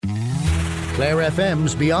Clare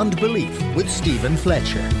FM's Beyond Belief with Stephen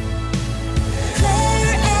Fletcher.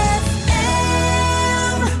 Clare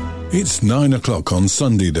FM. It's 9 o'clock on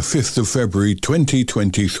Sunday, the 5th of February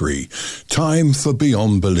 2023. Time for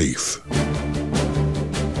Beyond Belief.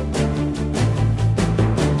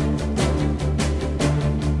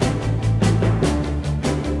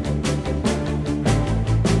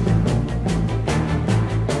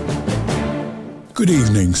 Good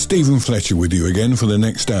evening, Stephen Fletcher with you again for the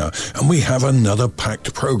next hour, and we have another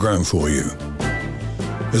packed programme for you.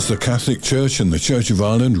 As the Catholic Church and the Church of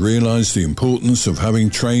Ireland realise the importance of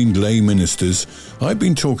having trained lay ministers, I've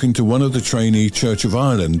been talking to one of the trainee Church of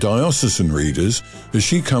Ireland diocesan readers as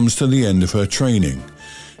she comes to the end of her training.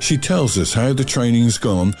 She tells us how the training's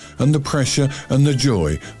gone and the pressure and the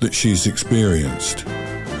joy that she's experienced.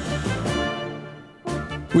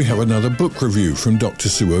 We have another book review from Dr.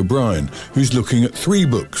 Sue O'Brien, who's looking at 3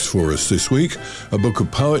 books for us this week, a book of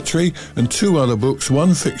poetry and 2 other books,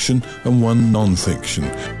 one fiction and one non-fiction.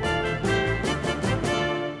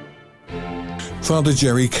 Father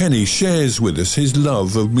Jerry Kenny shares with us his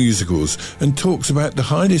love of musicals and talks about the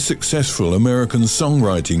highly successful American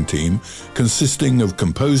songwriting team consisting of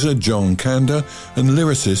composer John Kander and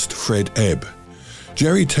lyricist Fred Ebb.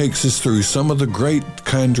 Jerry takes us through some of the great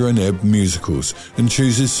Kander and Ebb musicals and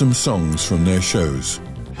chooses some songs from their shows.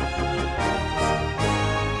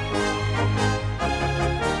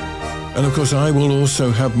 And of course I will also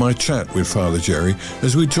have my chat with Father Jerry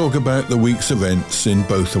as we talk about the week's events in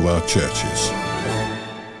both of our churches.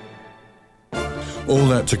 All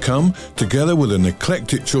that to come, together with an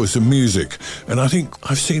eclectic choice of music. And I think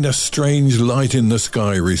I've seen a strange light in the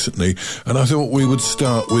sky recently, and I thought we would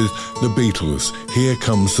start with the Beatles, Here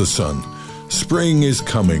Comes the Sun. Spring is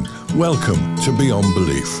coming. Welcome to Beyond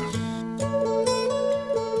Belief.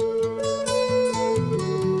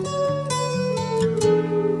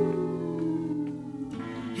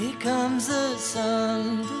 Here comes the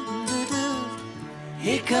sun, doo-doo-doo.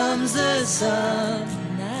 Here comes the sun,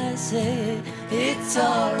 I say it's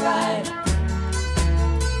alright.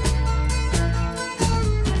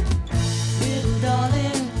 Little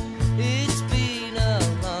darling, it's been a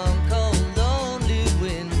long, cold, lonely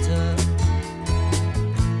winter.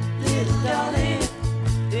 Little darling,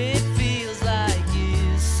 it feels like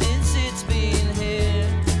years since it's been here.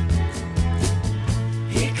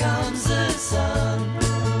 Here comes the sun.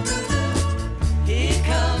 Here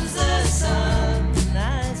comes the sun,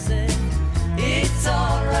 I say it's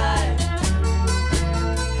alright.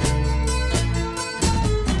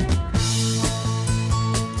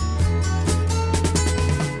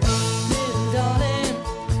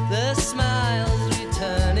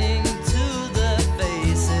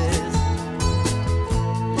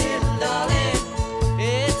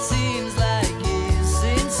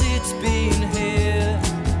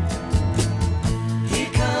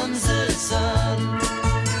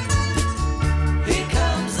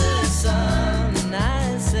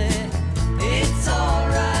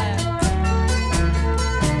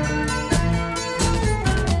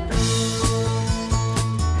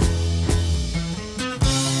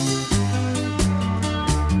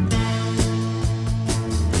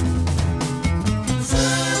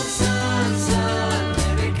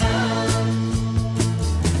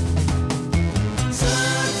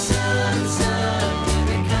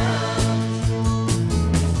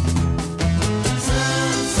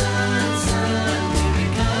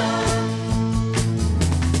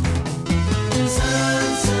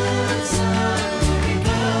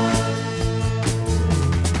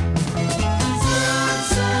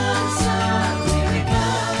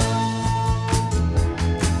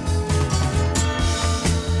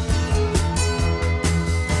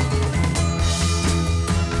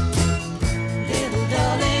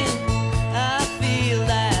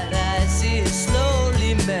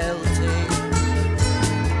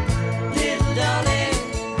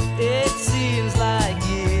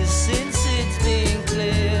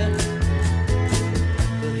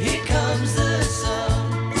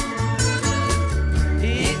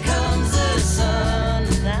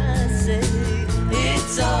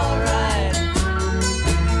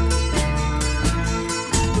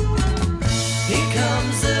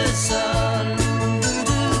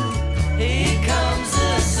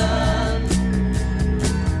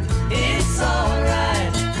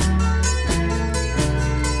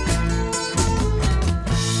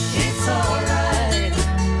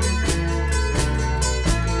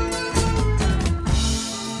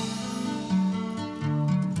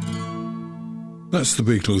 That's the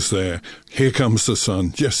Beatles there. Here Comes the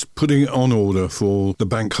Sun. Just putting it on order for the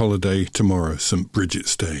bank holiday tomorrow, St.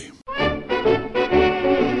 Bridget's Day.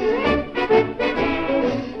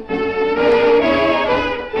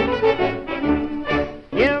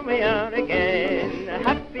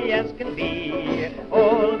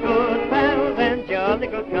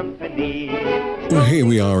 here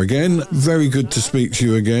we are again. Very good to speak to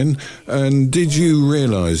you again. And did you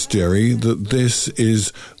realise, Jerry, that this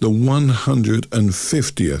is the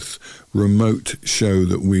 150th remote show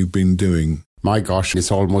that we've been doing? My gosh,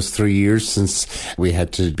 it's almost 3 years since we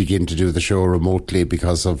had to begin to do the show remotely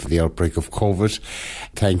because of the outbreak of COVID.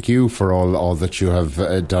 Thank you for all that you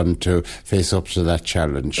have done to face up to that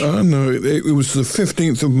challenge. No, it was the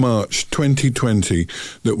 15th of March 2020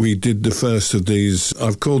 that we did the first of these.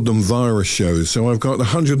 I've called them virus shows, so I've got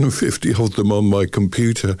 150 of them on my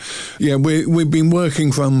computer. Yeah, we've been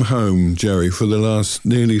working from home, Jerry, for the last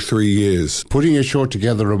nearly 3 years. Putting a show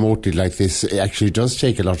together remotely like this actually does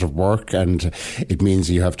take a lot of work, and it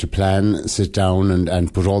means you have to plan, sit down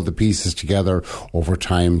and put all the pieces together over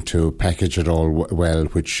time to package it all well,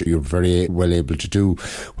 which you're very well able to do,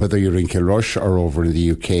 whether you're in Kilrush or over in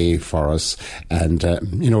the UK for us. And,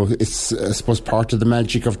 it's, I suppose, part of the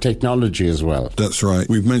magic of technology as well. That's right.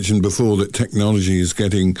 We've mentioned before that technology is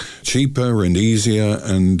getting cheaper and easier,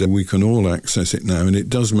 and we can all access it now. And it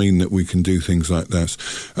does mean that we can do things like that.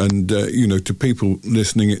 And, to people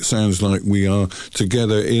listening, it sounds like we are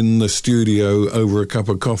together in the studio over a cup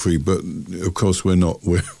of coffee, but of course we're not.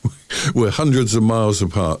 We're hundreds of miles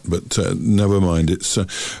apart, but never mind. It's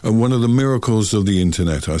one of the miracles of the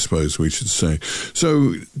internet, I suppose we should say.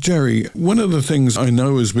 So, Jerry, one of the things I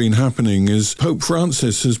know has been happening is Pope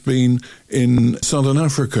Francis has been in Southern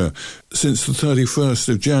Africa since the 31st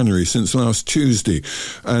of January, since last Tuesday,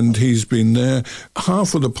 and he's been there.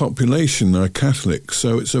 Half of the population are Catholic,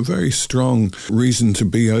 so it's a very strong reason to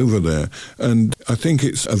be over there. And I think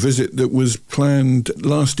it's a visit that was planned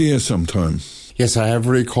last year sometime. Yes, I have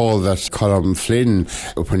recalled that Colm Flynn,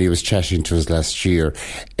 when he was chatting to us last year,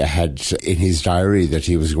 had in his diary that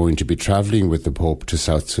he was going to be travelling with the Pope to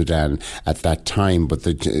South Sudan at that time, but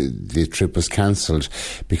the trip was cancelled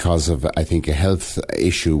because of, I think, a health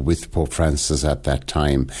issue with Pope Francis at that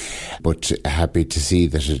time. But happy to see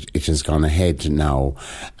that it has gone ahead now.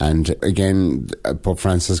 And again, Pope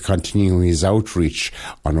Francis continuing his outreach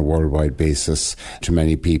on a worldwide basis to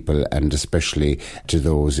many people, and especially to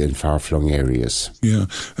those in far-flung areas. Yeah,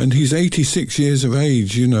 and he's 86 years of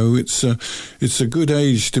age. It's a good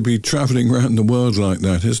age to be travelling around the world like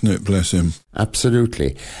that, isn't it? Bless him.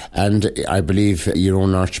 Absolutely. And I believe your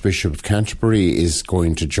own Archbishop of Canterbury is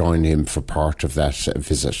going to join him for part of that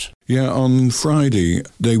visit. Yeah, on Friday.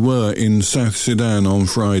 They were in South Sudan on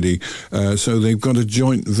Friday, so they've got a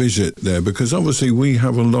joint visit there, because obviously we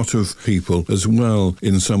have a lot of people as well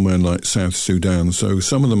in somewhere like South Sudan. So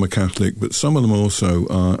some of them are Catholic, but some of them also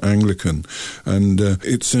are Anglican. And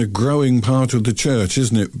it's a growing part of the church,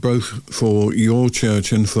 isn't it? Both for your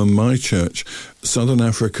church and for my church. Southern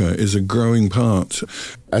Africa is a growing part.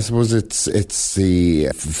 I suppose it's the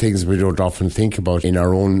things we don't often think about in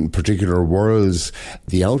our own particular worlds,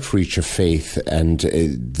 the outreach of faith and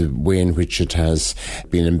the way in which it has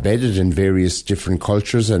been embedded in various different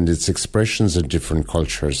cultures and its expressions in different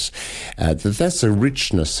cultures. That's a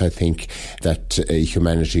richness, I think, that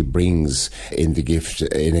humanity brings in the gift,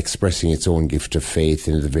 in expressing its own gift of faith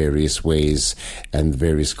in the various ways and the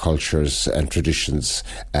various cultures and traditions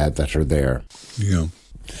that are there. Yeah.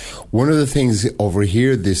 One of the things over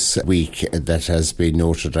here this week that has been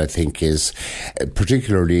noted, I think, is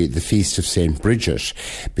particularly the Feast of St. Bridget,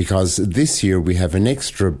 because this year we have an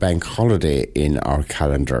extra bank holiday in our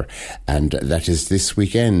calendar, and that is this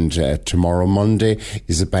weekend. Tomorrow, Monday,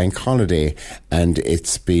 is a bank holiday, and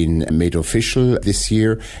it's been made official this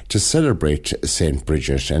year to celebrate St.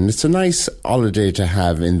 Bridget, and it's a nice holiday to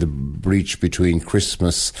have in the breach between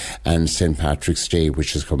Christmas and St. Patrick's Day,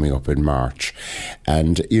 which is coming up in March.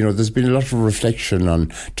 And there's been a lot of reflection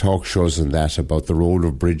on talk shows and that about the role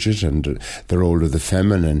of Bridget and the role of the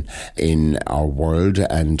feminine in our world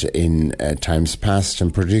and in times past,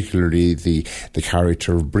 and particularly the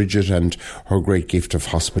character of Bridget and her great gift of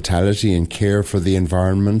hospitality and care for the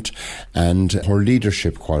environment and her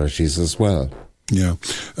leadership qualities as well. Yeah,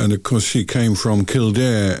 and of course she came from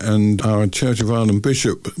Kildare, and our Church of Ireland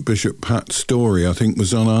Bishop Pat Story, I think,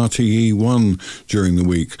 was on RTE1 during the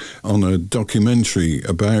week on a documentary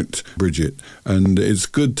about Bridget, and it's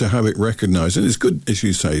good to have it recognised, and it's good, as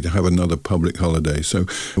you say, to have another public holiday. So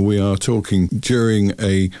we are talking during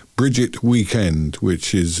a Bridget weekend,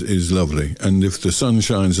 which is lovely, and if the sun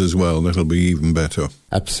shines as well, that'll be even better.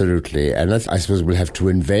 Absolutely, and I suppose we'll have to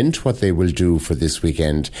invent what they will do for this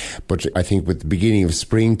weekend, but I think with the beginning of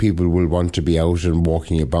spring, people will want to be out and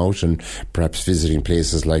walking about and perhaps visiting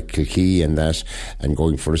places like Kilkee and that, and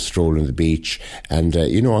going for a stroll on the beach, and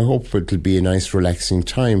I hope it'll be a nice relaxing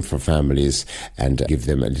time for families and give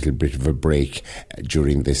them a little bit of a break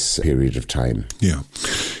during this period of time. Yeah.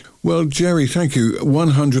 Well, Jerry, thank you.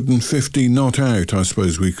 150 not out, I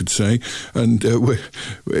suppose we could say. And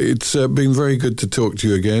it's been very good to talk to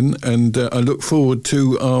you again. And I look forward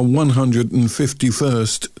to our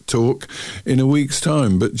 151st talk in a week's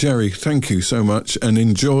time. But, Jerry, thank you so much and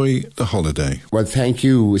enjoy the holiday. Well, thank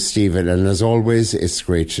you, Stephen. And as always, it's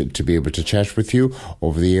great to be able to chat with you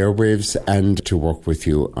over the airwaves and to work with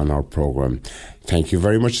you on our programme. Thank you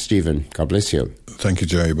very much, Stephen. God bless you. Thank you,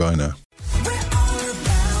 Jerry. Bye now. We're all about you.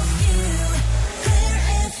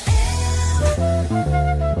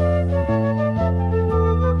 Claire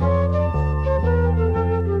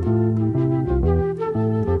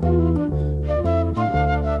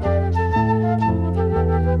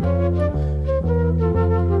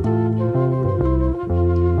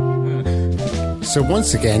So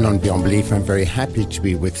once again on Beyond Belief, I'm very happy to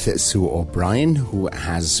be with Sue O'Brien, who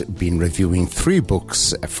has been reviewing 3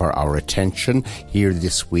 books for our attention here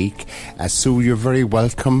this week. Sue, you're very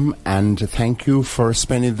welcome, and thank you for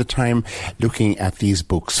spending the time looking at these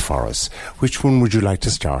books for us. Which one would you like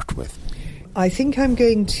to start with? I think I'm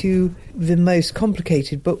going to the most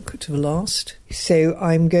complicated book to the last. So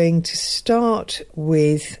I'm going to start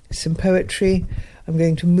with some poetry. I'm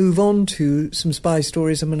going to move on to some spy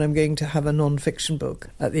stories, and I'm going to have a non-fiction book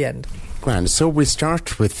at the end. Grand. So we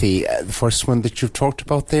start with the first one that you've talked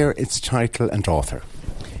about there. Its title and author.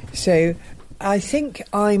 So I think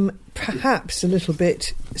I'm perhaps a little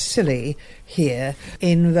bit silly here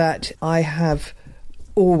in that I have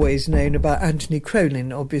always known about Anthony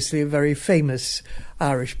Crowlin, obviously a very famous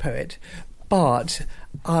Irish poet, but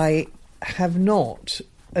I have not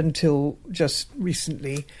until just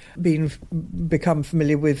recently become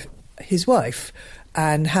familiar with his wife,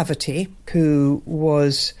 Anne Haverty, who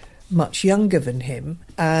was much younger than him,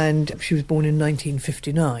 and she was born in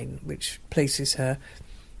 1959, which places her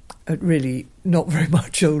really not very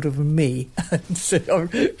much older than me, and so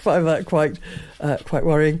I find that quite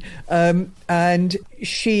worrying. And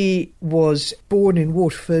she was born in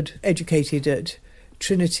Waterford, educated at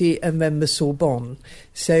Trinity and then the Sorbonne.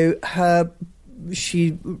 So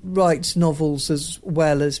she writes novels as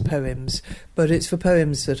well as poems, but it's the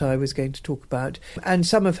poems that I was going to talk about. And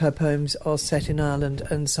some of her poems are set in Ireland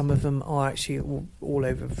and some of them are actually all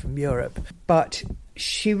over from Europe. But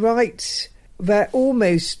she writes, they're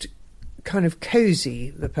almost kind of cosy,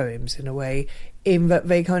 the poems, in a way, in that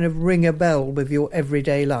they kind of ring a bell with your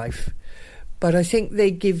everyday life. But I think they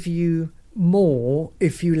give you more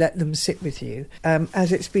if you let them sit with you.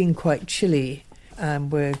 As it's been quite chilly,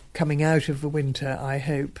 we're coming out of the winter, I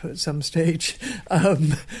hope, at some stage.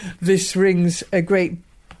 This rings a great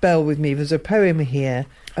bell with me. There's a poem here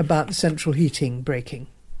about the central heating breaking.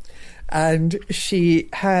 And she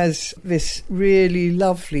has this really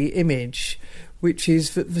lovely image, which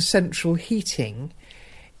is that the central heating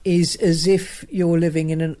is as if you're living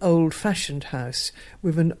in an old-fashioned house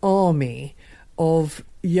with an army of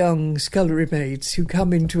young scullery maids who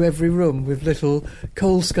come into every room with little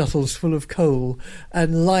coal scuttles full of coal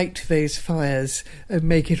and light those fires and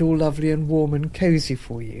make it all lovely and warm and cosy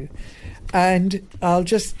for you. And I'll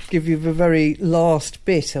just give you the very last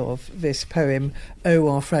bit of this poem, Oh,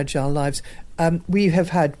 Our Fragile Lives. We have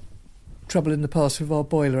had trouble in the past with our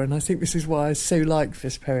boiler, and I think this is why I so like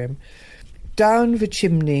this poem. Down the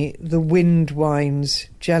chimney the wind whines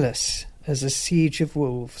jealous as a siege of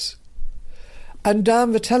wolves. And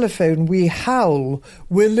down the telephone we howl,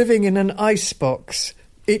 we're living in an icebox,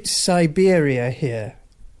 it's Siberia here.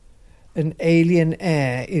 An alien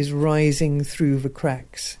air is rising through the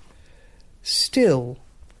cracks. Still,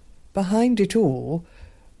 behind it all,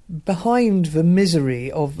 behind the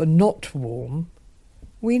misery of the not warm,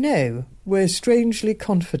 we know, we're strangely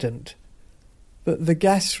confident, that the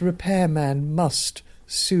gas repairman must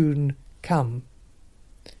soon come.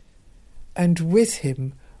 And with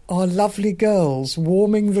him are lovely girls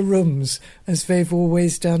warming the rooms as they've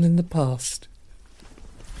always done in the past.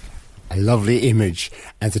 A lovely image.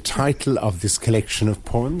 And the title of this collection of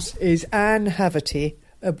poems is Anne Haverty,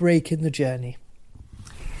 A Break in the Journey.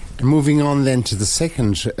 And moving on then to the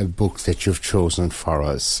second book that you've chosen for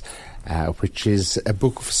us, which is a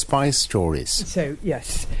book of spy stories. So,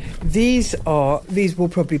 yes, these will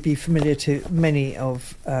probably be familiar to many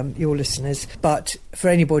of your listeners, but for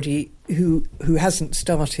anybody who hasn't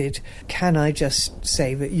started, can I just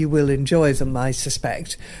say that you will enjoy them, I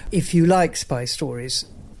suspect, if you like spy stories.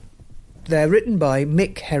 They're written by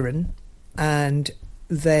Mick Herron, and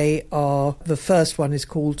the first one is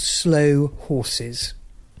called Slow Horses.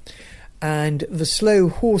 And the slow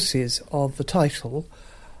horses of the title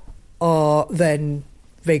are then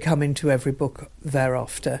they come into every book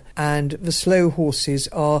thereafter. And the slow horses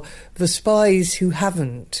are the spies who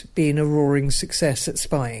haven't been a roaring success at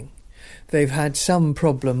spying. They've had some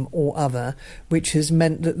problem or other, which has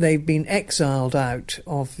meant that they've been exiled out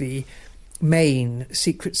of the main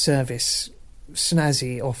Secret Service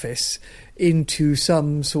snazzy office into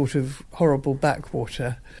some sort of horrible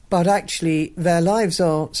backwater. But actually, their lives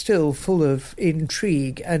are still full of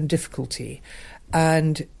intrigue and difficulty.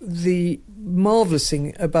 And the marvellous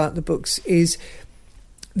thing about the books is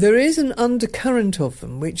there is an undercurrent of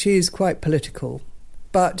them which is quite political,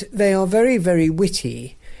 but they are very, very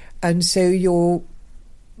witty, and so you're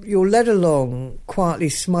led along quietly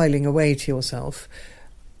smiling away to yourself.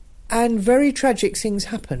 And very tragic things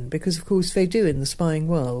happen, because of course they do in the spying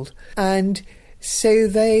world. And so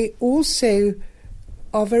they also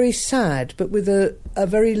are very sad, but with a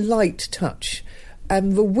very light touch.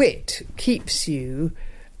 And the wit keeps you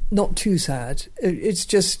not too sad. It's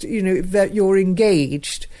just, that you're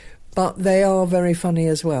engaged, but they are very funny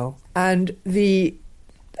as well. And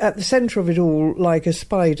at the centre of it all, like a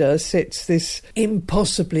spider, sits this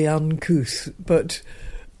impossibly uncouth, but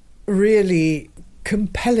really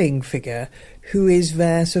compelling figure who is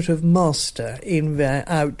their sort of master in their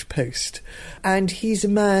outpost. And he's a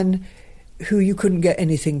man who you couldn't get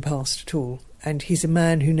anything past at all. And he's a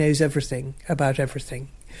man who knows everything about everything.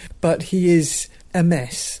 But he is a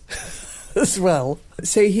mess as well.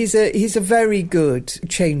 So he's a very good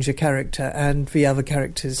changer character, and the other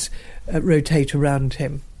characters rotate around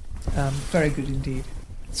him. Very good indeed.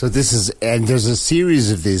 So and there's a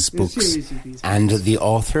series of these books. And the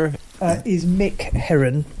author? Is Mick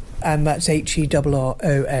Herron, and that's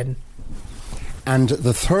Herron. And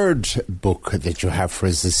the third book that you have for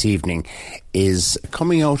us this evening is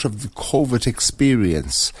coming out of the COVID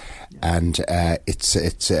experience. And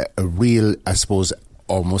it's a real, I suppose,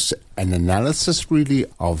 almost an analysis really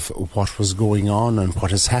of what was going on and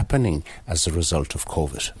what is happening as a result of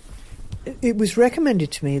COVID. It was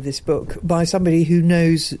recommended to me, this book, by somebody who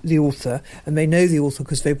knows the author, and they know the author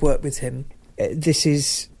because they've worked with him. This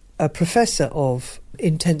is a professor of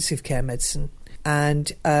intensive care medicine,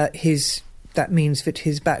 and that means that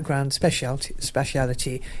his background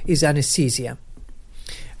speciality is anaesthesia,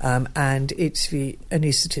 and it's the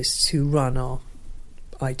anaesthetists who run our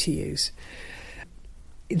ITUs.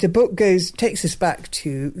 The book takes us back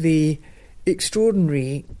to the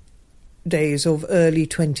extraordinary days of early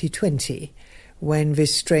 2020, when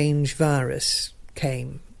this strange virus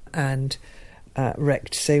came and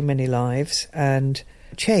wrecked so many lives and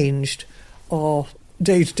changed our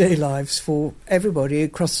day-to-day lives for everybody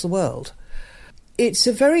across the world. It's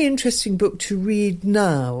a very interesting book to read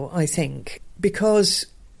now, I think, because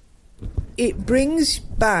it brings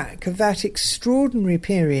back that extraordinary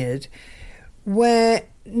period where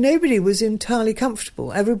nobody was entirely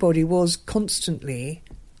comfortable. Everybody was constantly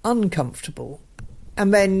uncomfortable,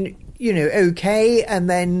 and then, okay, and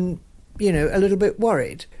then, a little bit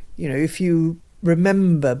worried. If you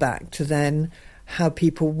remember back to then, how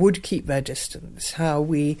people would keep their distance, how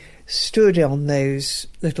we stood on those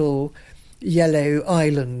little yellow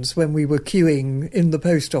islands when we were queuing in the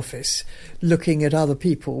post office, looking at other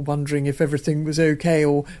people, wondering if everything was okay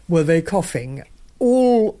or were they coughing.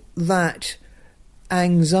 All that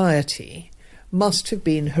anxiety must have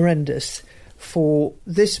been horrendous for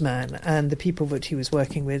this man and the people that he was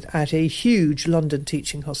working with at a huge London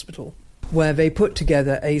teaching hospital, where they put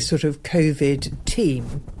together a sort of COVID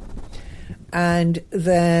team, and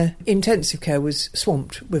their intensive care was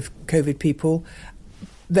swamped with COVID people.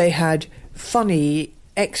 They had funny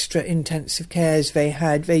extra intensive cares.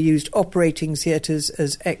 They used operating theatres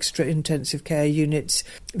as extra intensive care units.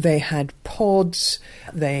 They had pods.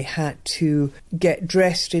 They had to get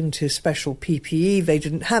dressed into special PPE. They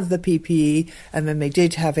didn't have the PPE, and then they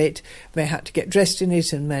did have it. They had to get dressed in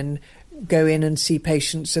it and then go in and see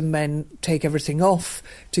patients and then take everything off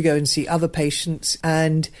to go and see other patients.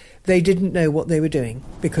 And they didn't know what they were doing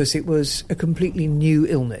because it was a completely new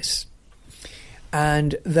illness.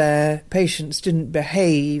 And their patients didn't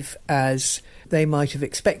behave as they might have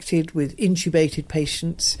expected with intubated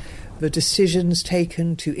patients. The decisions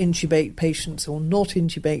taken to intubate patients or not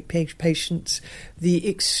intubate patients. The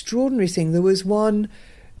extraordinary thing, there was one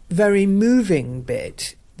very moving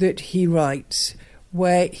bit that he writes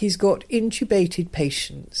where he's got intubated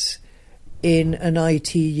patients in an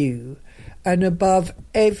ITU, and above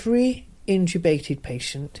every intubated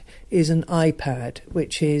patient is an iPad,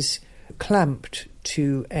 which is clamped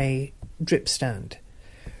to a drip stand.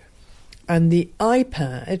 And the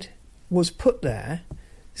iPad was put there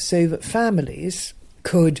so that families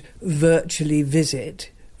could virtually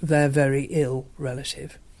visit their very ill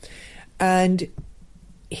relative. And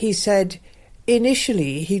he said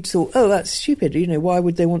initially he'd thought, oh, that's stupid, why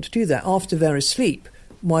would they want to do that? After they're asleep,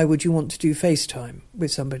 why would you want to do FaceTime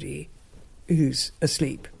with somebody who's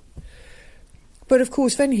asleep? But of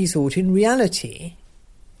course, then he thought, in reality,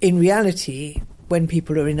 when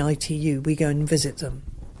people are in ITU, we go and visit them.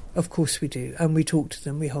 Of course we do. And we talk to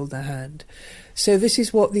them, we hold their hand. So this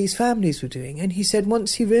is what these families were doing. And he said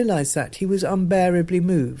once he realised that, he was unbearably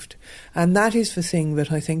moved. And that is the thing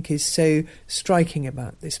that I think is so striking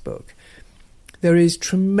about this book. There is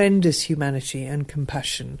tremendous humanity and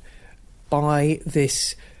compassion by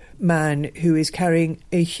this man who is carrying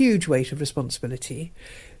a huge weight of responsibility,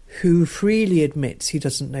 who freely admits he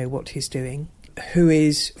doesn't know what he's doing, who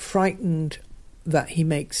is frightened that he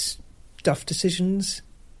makes tough decisions.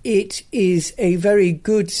 It is a very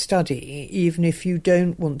good study, even if you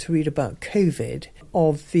don't want to read about COVID,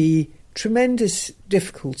 of the tremendous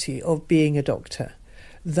difficulty of being a doctor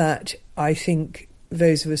that I think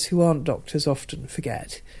those of us who aren't doctors often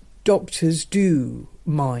forget. Doctors do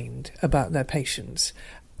mind about their patients,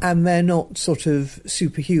 and they're not sort of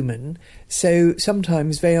superhuman, so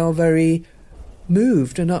sometimes they are very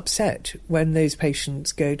moved and upset when those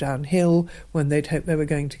patients go downhill, when they'd hoped they were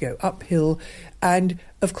going to go uphill, and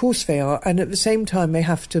of course they are, and at the same time they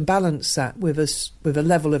have to balance that with a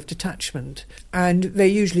level of detachment, and they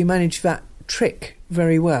usually manage that trick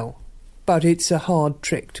very well. But it's a hard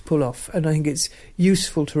trick to pull off, and I think it's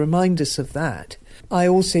useful to remind us of that. I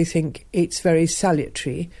also think it's very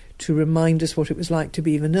salutary to remind us what it was like to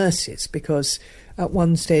be the nurses, because at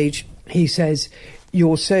one stage he says,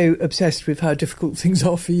 you're so obsessed with how difficult things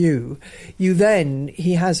are for you.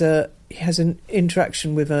 He has an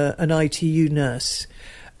interaction with an ITU nurse,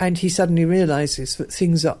 and he suddenly realises that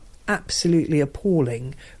things are absolutely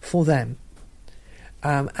appalling for them.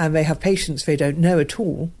 And they have patients they don't know at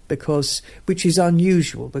all, which is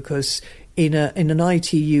unusual, because in an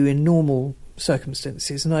ITU, in normal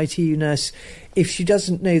circumstances, an ITU nurse, if she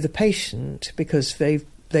doesn't know the patient because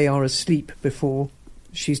they are asleep before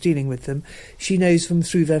she's dealing with them, she knows them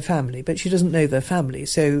through their family, but she doesn't know their family,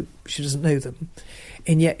 so she doesn't know them.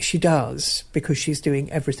 And yet she does, because she's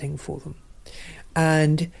doing everything for them.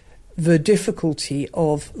 And the difficulty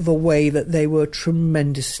of the way that they were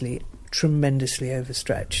tremendously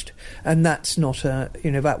overstretched. And that's not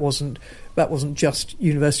that wasn't just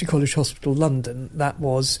University College Hospital London, that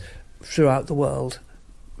was throughout the world.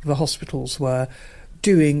 The hospitals were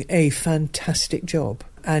doing a fantastic job,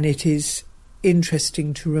 and it is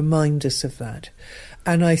interesting to remind us of that.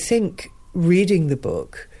 And I think reading the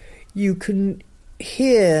book, you can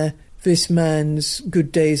hear this man's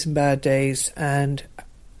good days and bad days, and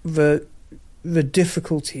the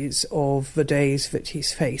difficulties of the days that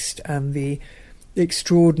he's faced, and the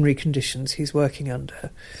extraordinary conditions he's working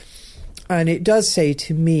under. And it does say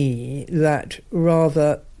to me that,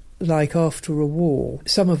 rather like after a war,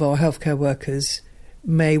 some of our healthcare workers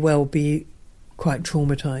may well be quite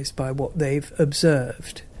traumatised by what they've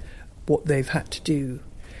observed, what they've had to do.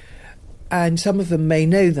 And some of them may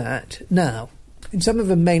know that now. And some of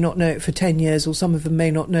them may not know it for 10 years, or some of them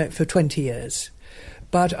may not know it for 20 years.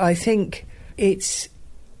 But I think it's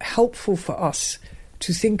helpful for us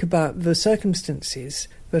to think about the circumstances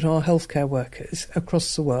that our healthcare workers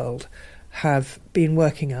across the world have been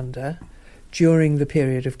working under during the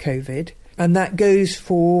period of COVID. And that goes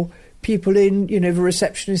for people in, the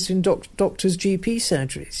receptionists in doctors' GP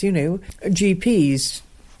surgeries, GPs,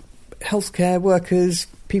 healthcare workers,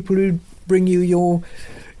 people who bring you your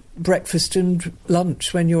breakfast and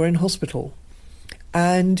lunch when you're in hospital.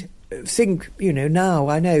 And think, now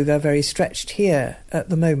I know they're very stretched here at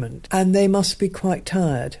the moment, and they must be quite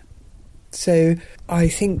tired. So I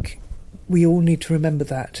think we all need to remember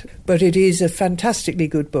that. But it is a fantastically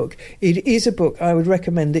good book. It is a book I would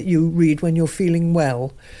recommend that you read when you're feeling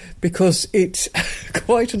well, because it's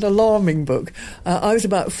quite an alarming book. I was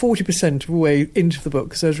about 40% of the way into the book,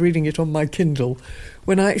 because I was reading it on my Kindle,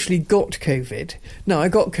 when I actually got COVID. Now, I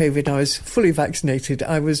got COVID, I was fully vaccinated.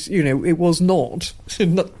 I was, it was not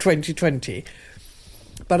 2020.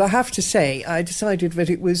 But I have to say, I decided that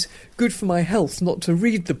it was good for my health not to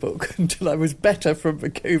read the book until I was better from the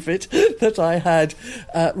COVID that I had,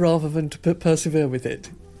 rather than to persevere with it.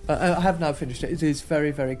 I have now finished it. It is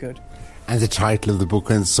very, very good. And the title of the book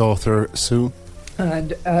and its author, Sue?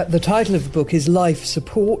 And the title of the book is Life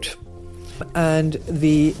Support, and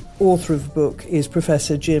the author of the book is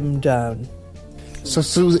Professor Jim Down. So,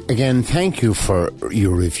 Sue, again, thank you for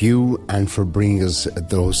your review and for bringing us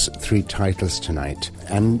those 3 titles tonight,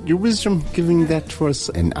 and your wisdom giving that to us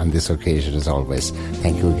on this occasion, as always.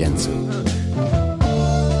 Thank you again, Sue.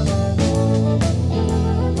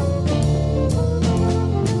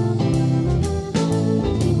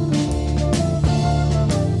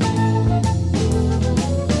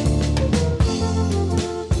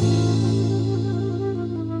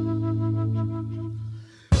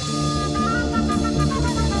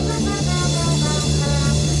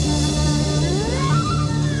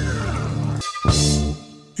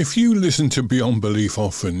 If you listen to Beyond Belief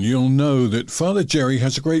often, you'll know that Father Jerry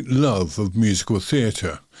has a great love of musical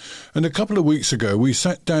theatre. And a couple of weeks ago we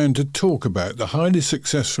sat down to talk about the highly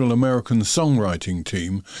successful American songwriting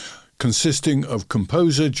team consisting of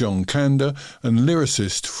composer John Kander and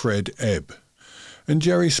lyricist Fred Ebb. And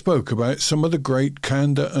Jerry spoke about some of the great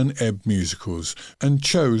Kander and Ebb musicals and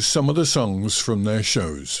chose some of the songs from their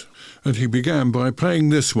shows. And he began by playing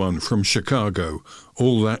this one from Chicago,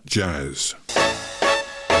 All That Jazz.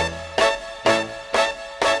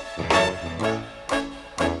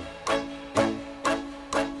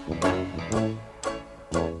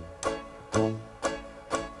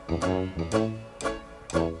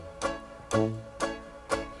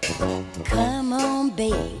 Come on,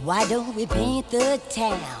 babe, why don't we paint the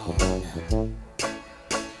town?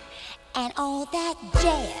 And all that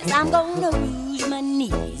jazz, I'm gonna rouge my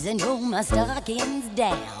knees and roll my stockings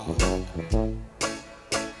down.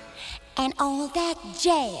 And all that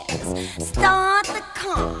jazz, start the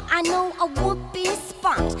car. I know a whoopee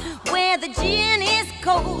spot where the gin is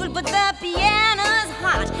cold but the piano's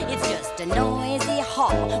hot. It's just a noisy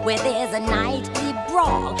hall where there's a nightly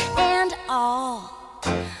brawl. And all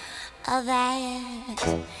of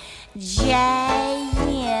that jazz.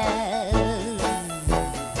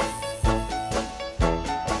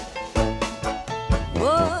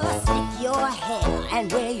 Oh, slick your hair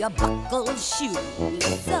and wear your buckled shoes.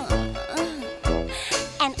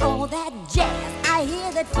 And all that jazz, I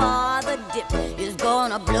hear that Father Dip is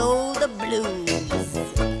gonna blow the blues.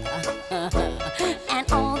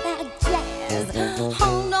 And all that jazz,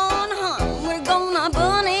 hold on, hon, we're gonna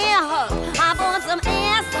bunny hug. I bought some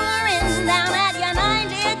aspirin down at your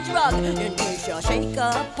 90 drug. And we shall shake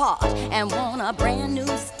apart and want a brand new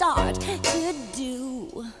start to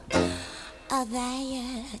do that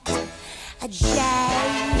jazz.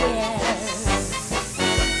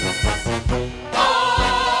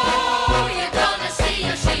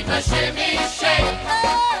 Shimmy, shake.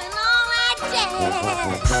 Oh, and all that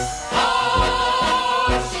jazz. Oh,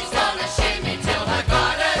 she's gonna shimmy till her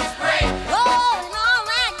garters break. Oh, and all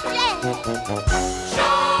that jazz.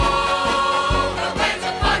 Show her where's a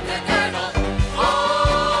partner girdle.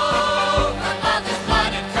 Oh, her mother's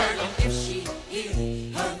blood and curdle. If she hears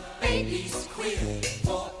her baby's queer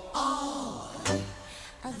for all that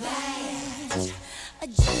jazz.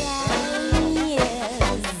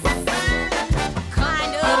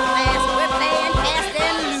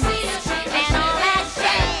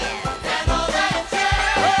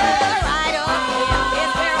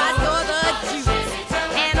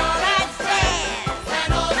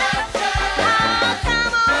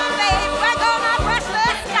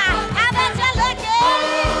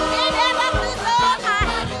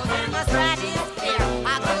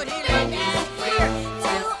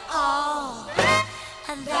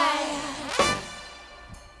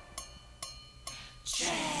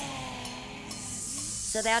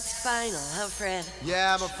 So that's final, huh, Fred?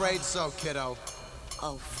 Yeah, I'm afraid so, kiddo.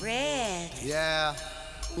 Oh, Fred. Yeah.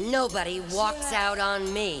 Nobody walks out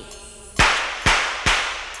on me.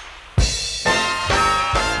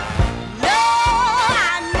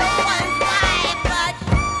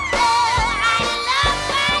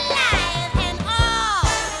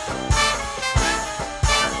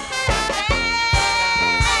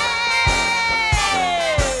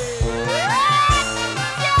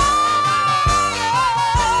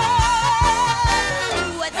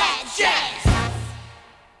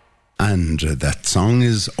 And that song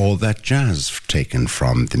is All That Jazz, taken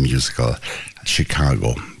from the musical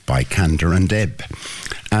Chicago by Kander and Ebb.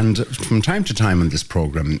 And from time to time on this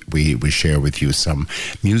program, we share with you some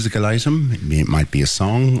musical item. It might be a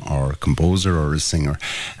song or a composer or a singer.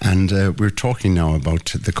 And we're talking now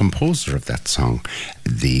about the composer of that song,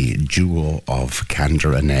 the duo of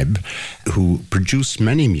Kander and Ebb, who produced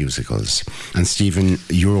many musicals. And Stephen,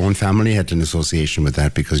 your own family had an association with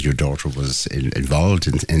that because your daughter was involved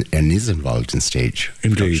and is involved in stage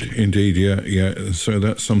production. Indeed, yeah. So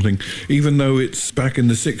that's something, even though it's back in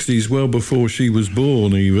the 60s, well before she was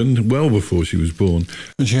born, and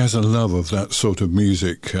she has a love of that sort of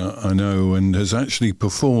music, I know, and has actually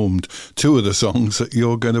performed two of the songs that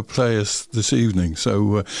you're going to play us this evening.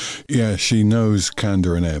 So she knows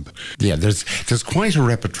Kander and Ebb. Yeah, there's quite a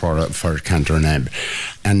repertoire for Kander and Ebb,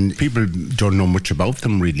 and people don't know much about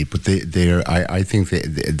them really, but I think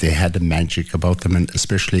they had a magic about them, and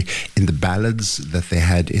especially in the ballads that they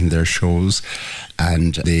had in their shows,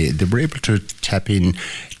 and they were able to tap in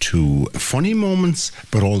to funny moments,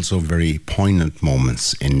 but also very poignant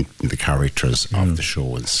moments in the characters of the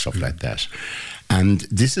show and stuff like that. And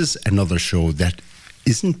this is another show that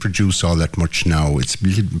isn't produced all that much now. It's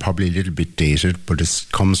probably a little bit dated, but it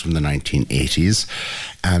comes from the 1980s.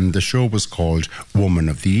 And the show was called Woman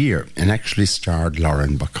of the Year and actually starred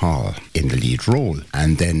Lauren Bacall in the lead role.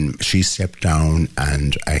 And then she stepped down,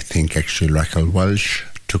 and I think actually Raquel Welch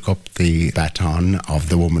took up the baton of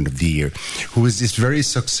the Woman of the Year, who is this very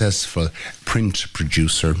successful print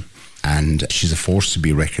producer, and she's a force to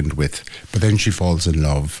be reckoned with. But then she falls in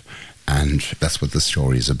love, and that's what the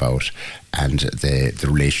story is about, and the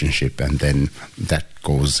relationship, and then that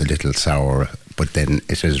goes a little sour, but then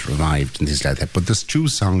it is revived and things like that. But there's two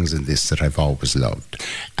songs in this that I've always loved.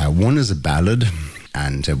 One is a ballad,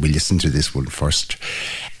 and we listen to this one first,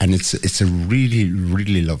 and it's a really,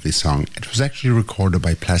 really lovely song. It was actually recorded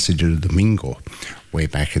by Placido Domingo way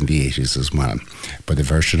back in the 80s as well, but the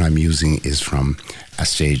version I'm using is from a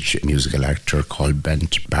stage musical actor called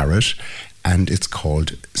Bent Barrett, and it's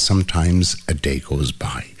called Sometimes a Day Goes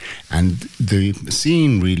By. And the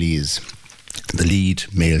scene really is the lead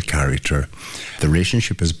male character. The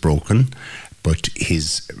relationship is broken, but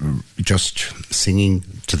he's just singing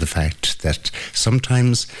to the fact that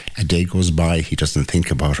sometimes a day goes by, he doesn't think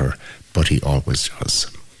about her, but he always does.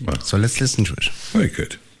 Wow. So let's listen to it. Very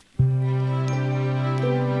good.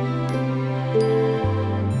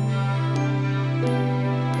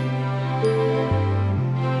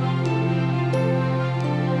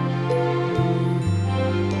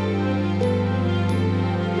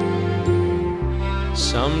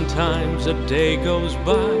 Sometimes a day goes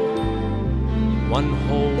by, one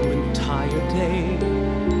whole entire day,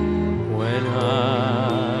 when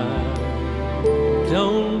I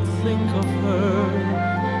don't think of her.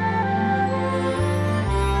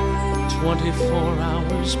 24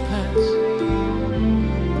 hours pass,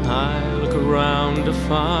 I look around to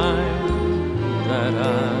find that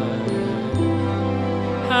I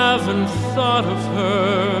haven't thought of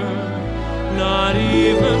her, not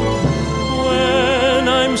even when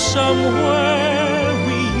I'm somewhere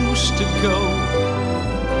we used to go,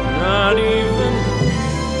 not even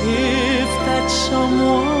if that's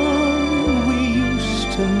someone we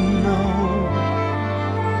used to know.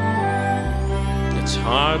 It's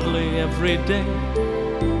hardly every day,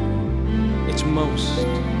 it's most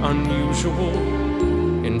unusual.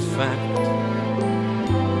 In fact,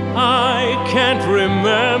 I can't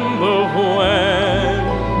remember when,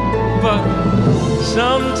 but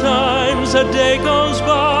sometimes a day goes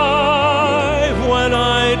by when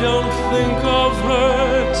I don't think of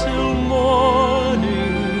her till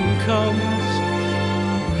morning comes,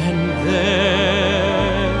 and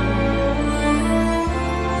there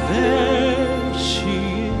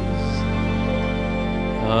she is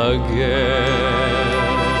again.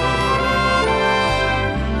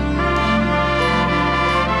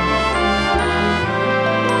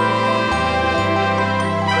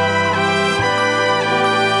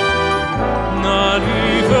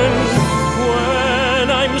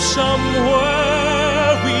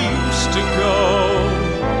 Somewhere we used to go,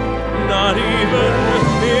 not even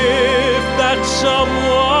if that's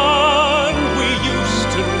someone we used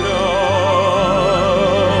to know.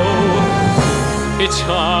 It's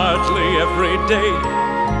hardly every day,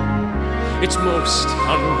 it's most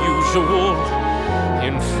unusual.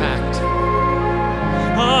 In fact,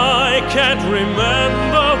 I can't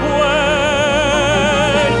remember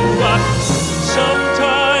when, but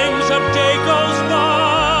sometimes a day goes by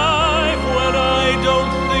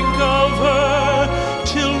of her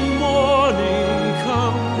till morning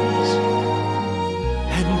comes,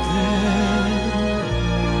 and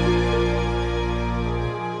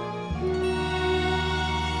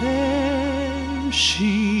there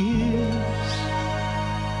she is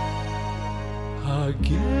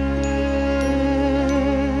again.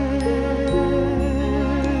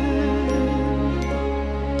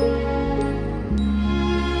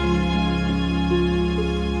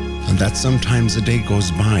 That Sometimes a Day Goes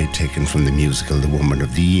By, taken from the musical The Woman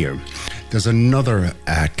of the Year. There's another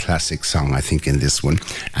classic song, I think, in this one,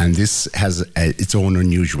 and this has its own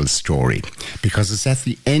unusual story, because it's at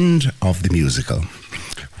the end of the musical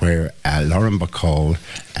where Lauren Bacall,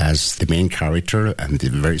 as the main character and the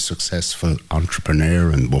very successful entrepreneur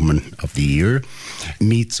and Woman of the Year,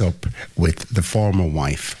 meets up with the former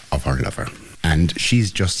wife of her lover. And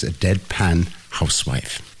she's just a deadpan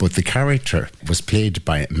housewife. But the character was played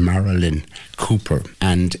by Marilyn Cooper.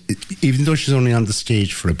 And even though she's only on the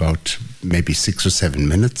stage for about maybe 6 or 7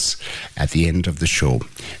 minutes at the end of the show,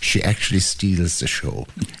 she actually steals the show.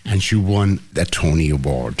 And she won a Tony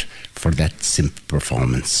Award for that simple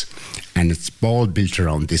performance. And it's all built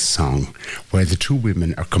around this song where the two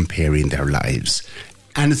women are comparing their lives.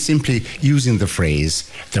 And it's simply using the phrase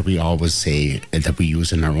that we always say, that we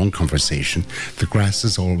use in our own conversation, the grass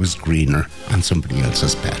is always greener on somebody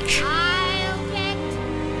else's patch. I'll bet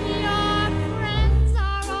your friends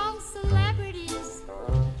are all celebrities.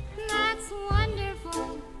 That's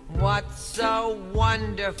wonderful. What's so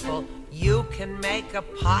wonderful? You can make a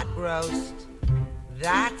pot roast.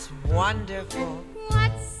 That's wonderful.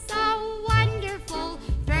 What's so wonderful?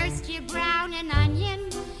 First you brown an onion.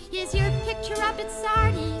 Is your picture up at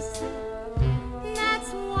Sardi's?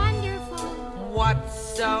 That's wonderful.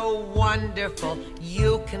 What's so wonderful?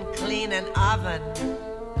 You can clean an oven.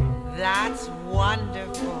 That's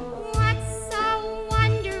wonderful. What's so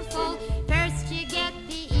wonderful? First you get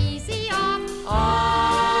the easy off.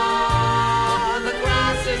 Oh, the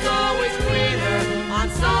grass is always greener on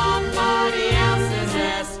somebody else's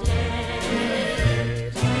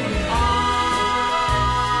estate.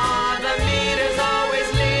 Oh, the meat is always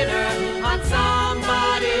leaner on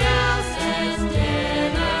somebody else's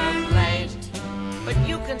dinner plate. But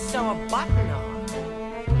you can sew a button on.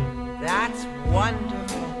 That's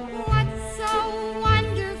wonderful. What's so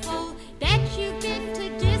wonderful? Bet you've been to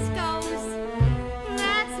discos.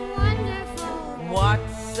 That's wonderful.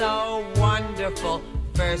 What's so wonderful?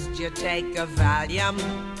 First you take a Valium.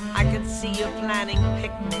 I can see you planning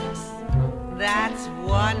picnics. That's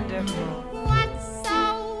wonderful. What's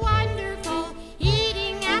so wonderful?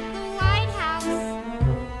 Eating at the White House.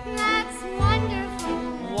 That's wonderful.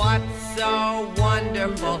 What's so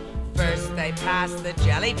wonderful? First they pass the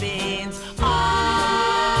jelly beans.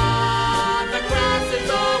 Ah, the grass is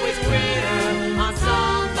always greener on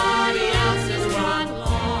somebody else's front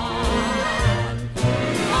lawn.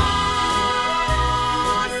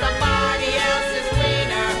 Ah, somebody else's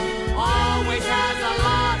wiener always has a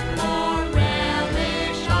lot more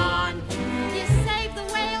relish on. You save the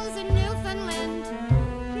whales in Newfoundland.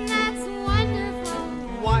 That's wonderful.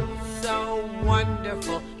 What's so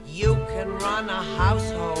wonderful? You can run a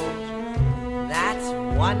household. That's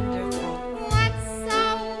wonderful. What's so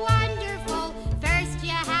wonderful? First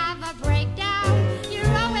you have a breakdown.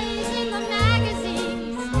 You're always in the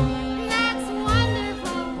magazines. That's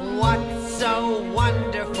wonderful. What's so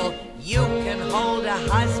wonderful? You can hold a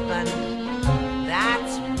husband.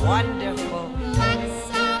 That's wonderful.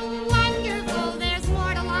 What's so wonderful? There's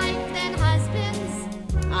more to life than husbands.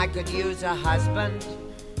 I could use a husband.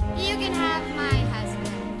 You can have my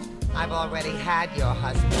husband. I've already had your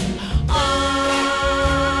husband.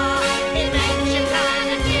 Oh, he makes you kind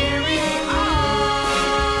of teary.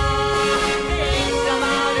 Oh, think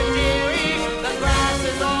about it, dearie. The grass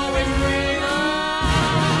is always greener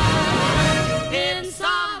in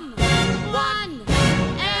someone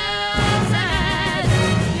else's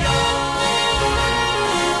yard.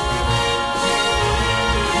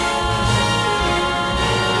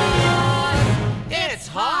 It's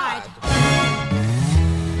hard.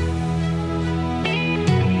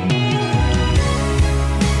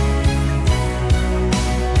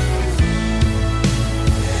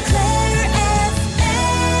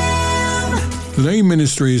 Lay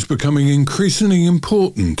ministry is becoming increasingly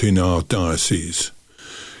important in our diocese.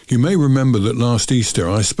 You may remember that last Easter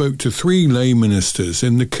I spoke to 3 lay ministers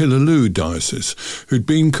in the Killaloe diocese who'd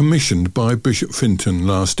been commissioned by Bishop Finton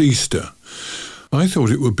last Easter. I thought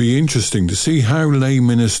it would be interesting to see how lay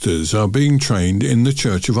ministers are being trained in the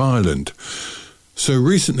Church of Ireland. So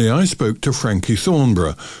recently I spoke to Frankie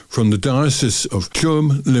Thornborough from the Diocese of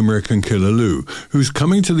Tuam, Limerick and Killaloe, who's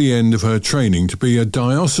coming to the end of her training to be a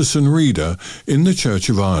diocesan reader in the Church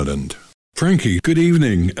of Ireland. Frankie, good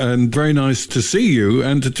evening, and very nice to see you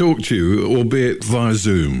and to talk to you, albeit via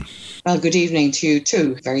Zoom. Well, good evening to you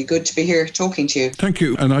too. Very good to be here talking to you. Thank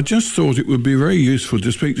you. And I just thought it would be very useful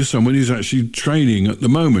to speak to someone who's actually training at the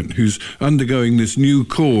moment, who's undergoing this new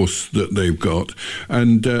course that they've got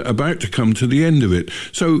and about to come to the end of it.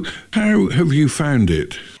 So how have you found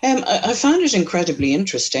it? I found it incredibly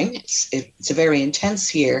interesting. It's a very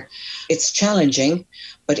intense year. It's challenging,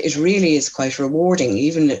 but it really is quite rewarding.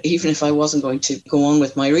 Even if I wasn't going to go on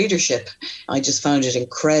with my readership, I just found it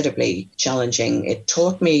incredibly challenging. It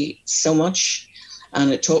taught me so much,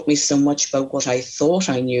 and it taught me so much about what I thought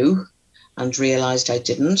I knew and realised I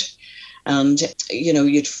didn't. And, you know,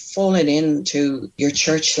 you'd fallen into your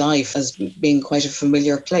church life as being quite a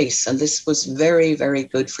familiar place. And this was very, very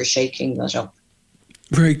good for shaking that up.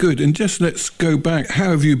 Very good. And just let's go back. How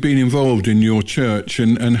have you been involved in your church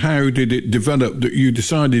and how did it develop that you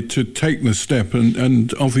decided to take the step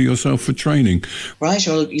and offer yourself for training? Right.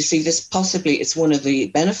 Well, you see, this possibly it's one of the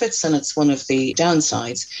benefits and it's one of the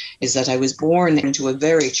downsides is that I was born into a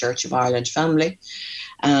very Church of Ireland family.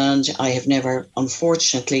 And I have never,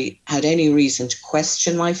 unfortunately, had any reason to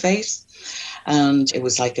question my faith. And it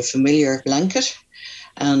was like a familiar blanket.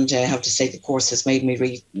 And I have to say the course has made me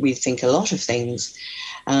rethink a lot of things.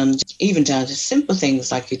 And even down to simple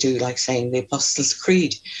things like you do, like saying the Apostles'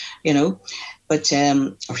 Creed, you know, but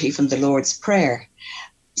or even the Lord's Prayer.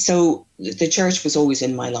 So the church was always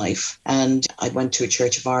in my life, and I went to a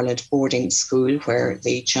Church of Ireland boarding school where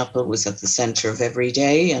the chapel was at the centre of every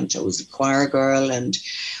day, and I was a choir girl and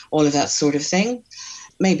all of that sort of thing.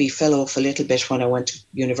 Maybe fell off a little bit when I went to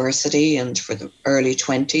university and for the early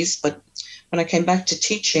 20s, but when I came back to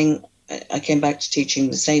teaching,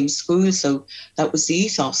 the same school, so that was the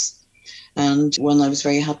ethos, and one I was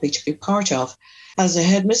very happy to be part of. As a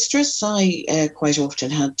headmistress, I quite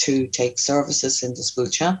often had to take services in the school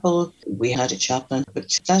chapel. We had a chaplain,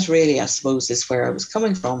 but that really, I suppose, is where I was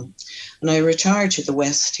coming from. And I retired to the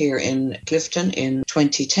West here in Clifton in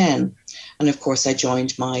 2010. And of course, I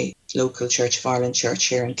joined my local Church of Ireland church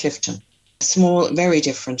here in Clifton. Small, very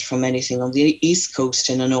different from anything on the East Coast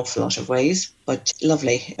in an awful lot of ways, but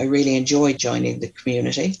lovely. I really enjoyed joining the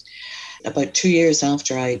community. About 2 years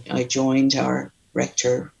after I joined, our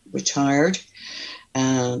rector retired,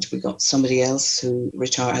 and we got somebody else who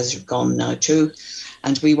has gone now too,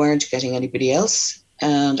 and we weren't getting anybody else.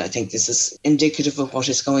 And I think this is indicative of what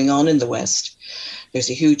is going on in the West. There's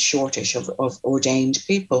a huge shortage of ordained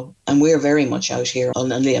people, and we're very much out here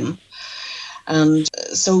on a limb. And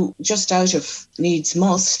so just out of needs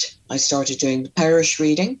must, I started doing the parish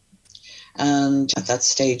reading. And at that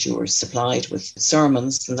stage, you were supplied with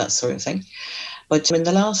sermons and that sort of thing. But in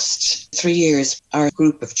the last 3 years, our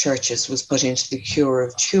group of churches was put into the cure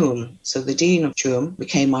of Tuam. So the Dean of Tuam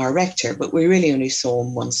became our rector, but we really only saw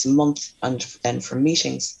him once a month and then for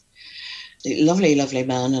meetings. A lovely, lovely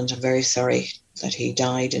man, and I'm very sorry that he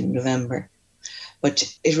died in November. But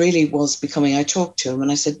it really was becoming, I talked to him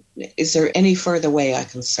and I said, is there any further way I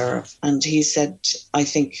can serve? And he said, I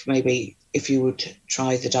think maybe if you would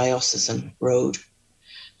try the diocesan road,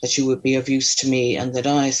 that you would be of use to me and the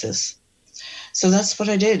diocese. So that's what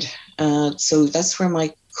I did. So that's where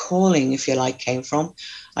my calling, if you like, came from.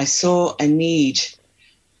 I saw a need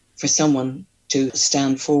for someone to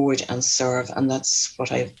stand forward and serve, and that's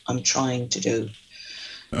what I'm trying to do.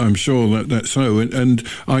 I'm sure that's so. And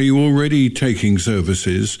are you already taking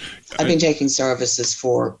services? I've been taking services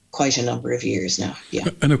for quite a number of years now, yeah.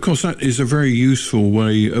 And of course, that is a very useful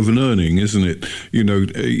way of learning, isn't it? You know,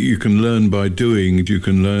 you can learn by doing, you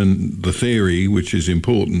can learn the theory, which is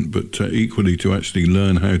important, but equally to actually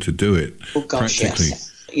learn how to do it practically. Yes.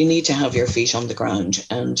 You need to have your feet on the ground,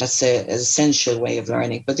 and that's an essential way of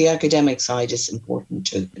learning. But the academic side is important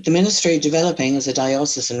too. The ministry developing as a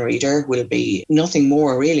diocesan reader will be nothing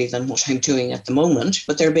more really than what I'm doing at the moment,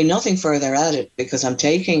 but there'll be nothing further at it because I'm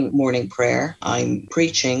taking morning prayer, I'm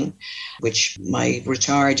preaching, which my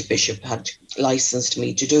retired bishop had licensed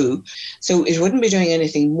me to do. So it wouldn't be doing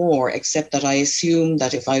anything more, except that I assume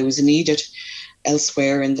that if I was needed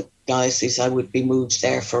elsewhere in the diocese, I would be moved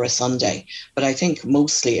there for a Sunday. But I think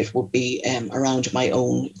mostly it would be around my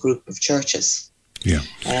own group of churches. Yeah.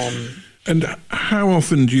 And how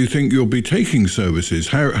often do you think you'll be taking services?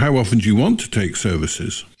 How often do you want to take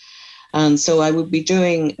services? And so I would be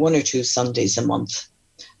doing 1 or 2 Sundays a month.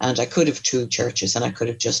 And I could have 2 churches and I could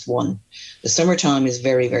have just 1. The summertime is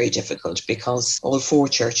very, very difficult because all 4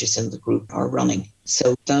 churches in the group are running.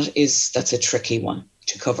 So that's a tricky one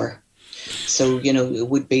to cover. So, you know, it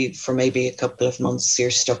would be for maybe a couple of months,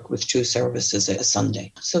 you're stuck with 2 services a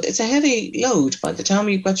Sunday. So it's a heavy load. By the time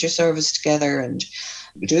you've got your service together and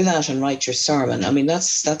you do that and write your sermon, I mean,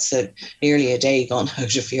 that's nearly a day gone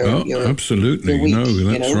out of your absolutely. Your week, no,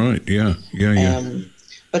 that's right. Yeah.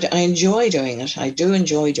 But I enjoy doing it. I do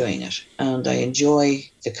enjoy doing it. And I enjoy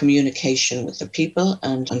the communication with the people.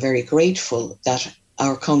 And I'm very grateful that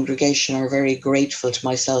our congregation are very grateful to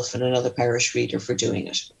myself and another parish reader for doing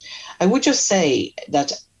it. I would just say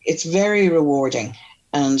that it's very rewarding,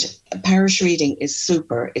 and parish reading is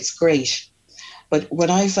super, it's great. But what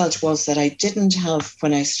I felt was that I didn't have,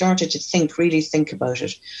 when I started to really think about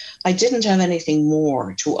it, I didn't have anything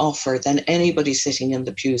more to offer than anybody sitting in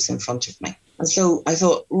the pews in front of me. And so I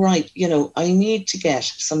thought, right, you know, I need to get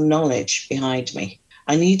some knowledge behind me.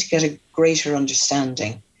 I need to get a greater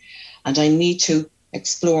understanding, and I need to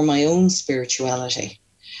explore my own spirituality.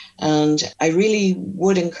 And I really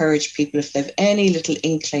would encourage people, if they've any little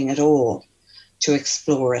inkling at all, to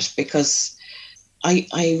explore it, because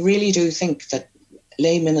I really do think that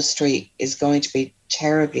lay ministry is going to be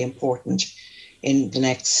terribly important in the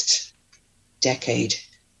next decade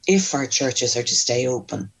if our churches are to stay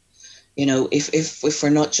open. You know, if we're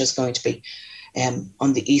not just going to be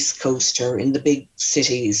on the East Coast or in the big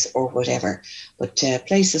cities or whatever. But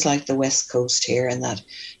places like the West Coast here and that,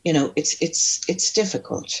 you know, it's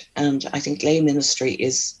difficult. And I think lay ministry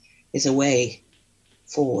is a way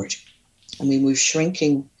forward. I mean, we're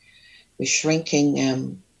shrinking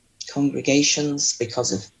congregations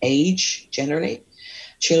because of age generally.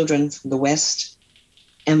 Children from the West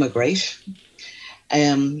emigrate.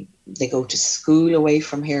 They go to school away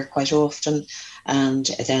from here quite often, and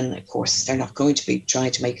then of course they're not going to be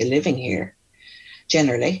trying to make a living here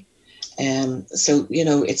generally. So you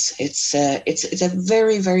know, it's a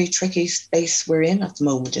very, very tricky space we're in at the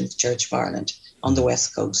moment in the Church of Ireland on the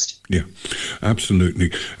West Coast. Yeah,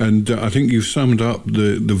 absolutely. And I think you've summed up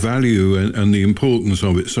the value and the importance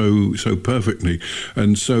of it so perfectly.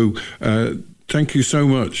 And so thank you so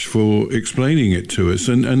much for explaining it to us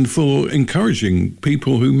and for encouraging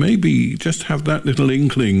people who maybe just have that little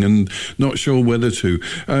inkling and not sure whether to,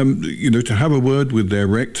 to have a word with their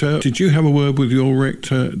rector. Did you have a word with your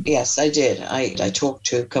rector? Yes, I did. I talked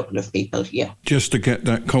to a couple of people, yeah. Just to get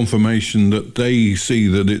that confirmation that they see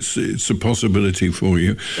that it's a possibility for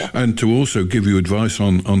you, yeah. And to also give you advice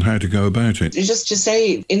on how to go about it. Just to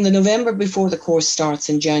say, in the November before the course starts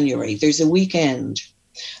in January, there's a weekend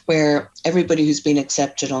where everybody who's been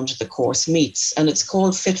accepted onto the course meets, and it's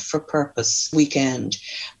called Fit for Purpose Weekend,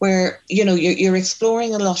 where, you know, you're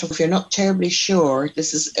exploring a lot of, if you're not terribly sure,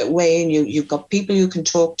 this is a way, and you've got people you can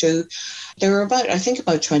talk to. There were about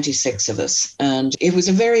 26 of us, and it was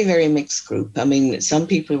a very, very mixed group. I mean, some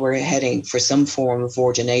people were heading for some form of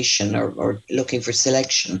ordination or looking for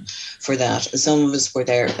selection for that. Some of us were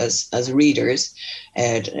there as readers,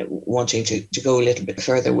 wanting to go a little bit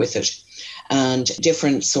further with it, and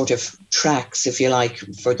different sort of tracks, if you like,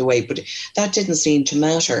 for the way. But that didn't seem to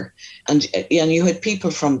matter. And you had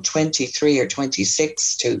people from 23 or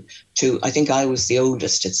 26 to I think I was the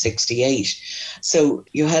oldest at 68. So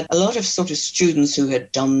you had a lot of sort of students who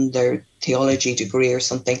had done their theology degree or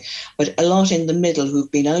something, but a lot in the middle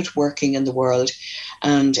who've been out working in the world.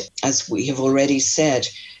 And as we have already said,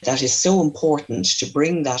 that is so important to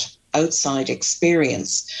bring that outside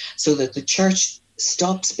experience so that the church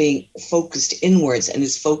stops being focused inwards and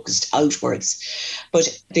is focused outwards.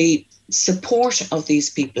 But the support of these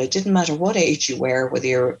people, it didn't matter what age you were, whether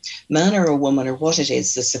you're a man or a woman or what it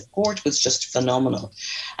is, the support was just phenomenal.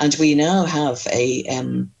 And we now have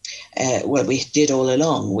we did all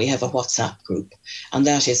along, we have a WhatsApp group, and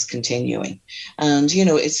that is continuing. And, you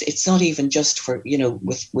know, it's not even just for, you know,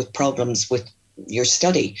 with problems with your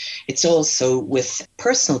study. It's also with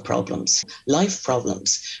personal problems, life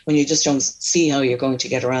problems, when you just don't see how you're going to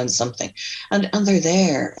get around something. And they're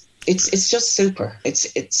there. It's just super.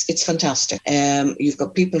 It's fantastic. You've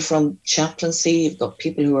got people from chaplaincy, you've got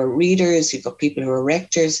people who are readers, you've got people who are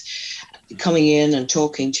rectors coming in and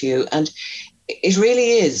talking to you. And it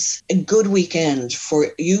really is a good weekend for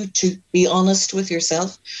you to be honest with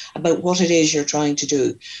yourself about what it is you're trying to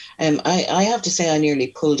do. I have to say I nearly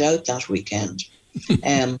pulled out that weekend.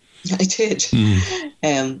 I did.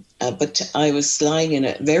 But I was lying in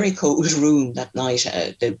a very cold room that night,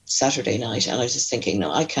 the Saturday night, and I was just thinking,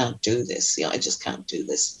 no, I can't do this. I just can't do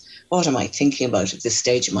this. What am I thinking about at this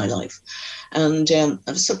stage of my life? And I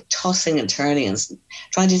was sort of tossing and turning and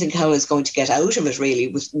trying to think how I was going to get out of it,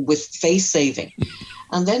 really, with face saving.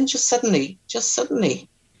 And then just suddenly,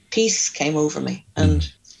 peace came over me.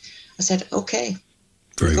 And I said, okay,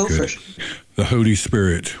 very go good. for it. The Holy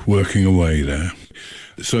Spirit working away there.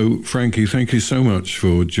 So, Frankie, thank you so much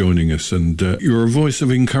for joining us. And you're a voice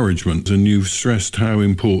of encouragement, and you've stressed how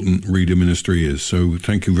important reader ministry is. So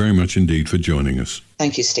thank you very much indeed for joining us.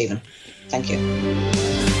 Thank you, Stephen. Thank you.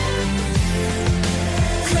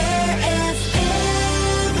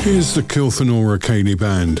 Here's the Kilfenora Ceilidh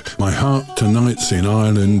Band. My heart tonight's in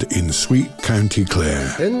Ireland, in sweet County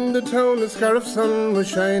Clare. In the town the scarf sun was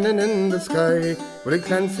shining in the sky, Willie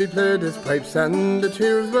Clancy played his pipes and the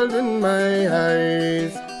tears welled in my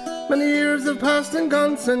eyes. Many years have passed and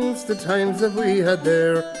gone since the times that we had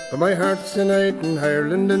there, but my heart's tonight in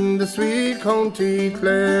Ireland, in the sweet County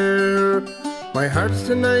Clare. My heart's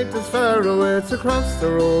tonight is far away, it's across the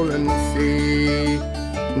rolling sea.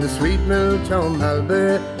 In the sweet mill town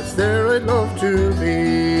Malbay, it's there I'd love to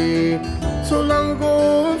be. So long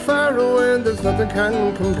ago and far away, there's nothing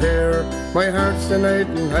can compare. My heart's tonight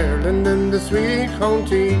in Ireland, in the sweet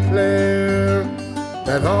County Clare.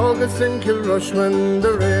 That August in Kilrush when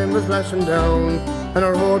the rain was lashing down, and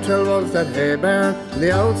our hotel was that hay barn in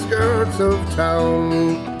the outskirts of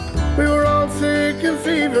town. We were all sick and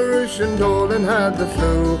feverish and Dolan had the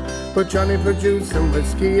flu, but Johnny produced some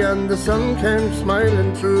whiskey and the sun came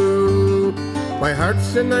smiling through. My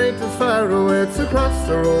heart's tonight is far away, it's across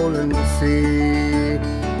the rolling sea.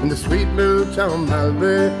 In the sweet mill town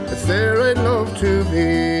Malbay, it's there I'd love to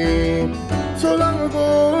be. So long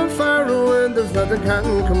ago and far away, there's nothing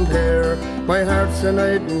can compare. My heart's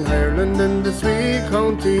tonight in Ireland, in the sweet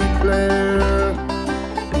County Clare.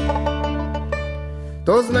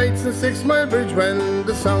 Those nights in 6 Mile Bridge when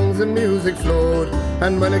the songs and music flowed,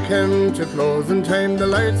 and when it came to closing time the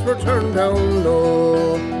lights were turned down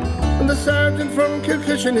low. And the sergeant from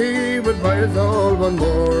Kilkishen, he would buy us all one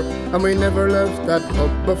more, and we never left that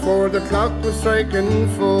pub before the clock was striking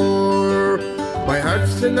 4. My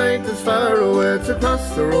heart's tonight is far away, it's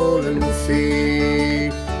across the rolling sea.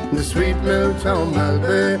 In the sweet mill town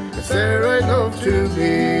Malbay, it's there I'd love to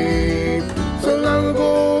be. So long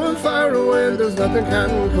ago and far away, there's nothing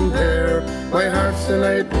can compare. My heart's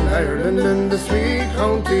tonight in Ireland, in the sweet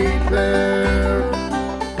County Clare.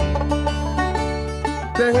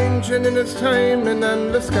 The Hingeon in its time in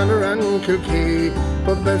Lisconnor and Kilkee,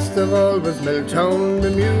 but best of all was Milltown,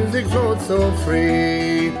 the music flowed so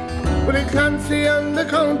free. But it Clancy and the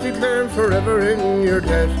County Clare forever in your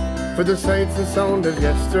debt, for the sights and sound of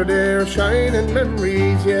yesterday are shining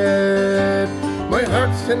memories yet. My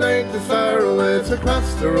heart's tonight is far away, it's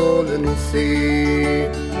across the rolling sea.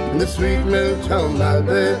 In the sweet mill town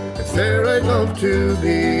Malbay, it's there I'd love to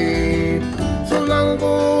be. So long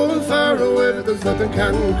ago and far away, but there's nothing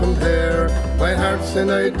can compare. My heart's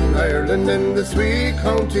tonight in Ireland, in the sweet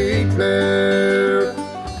County Clare.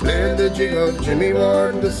 Playing the jig of Jimmy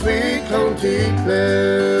Ward in the sweet County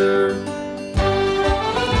Clare.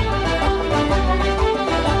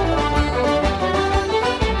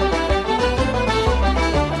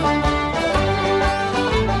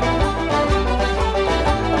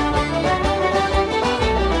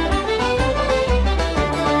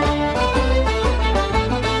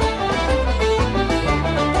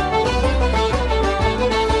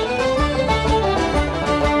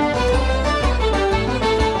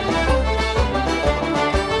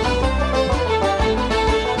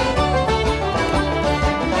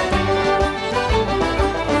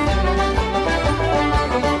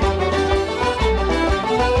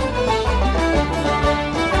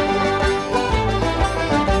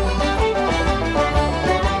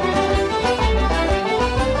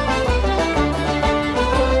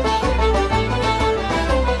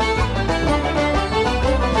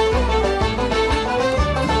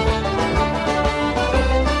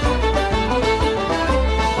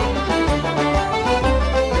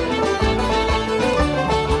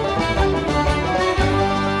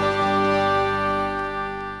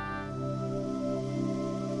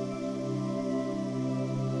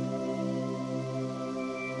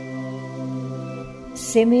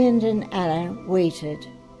 Simeon and Anna waited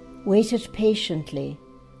patiently,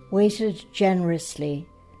 waited generously,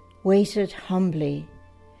 waited humbly,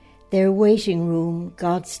 their waiting room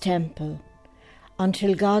God's temple,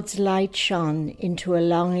 until God's light shone into a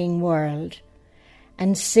longing world,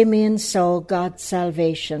 and Simeon saw God's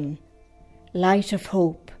salvation, light of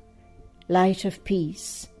hope, light of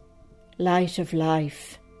peace, light of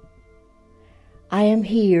life. I am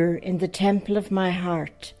here in the temple of my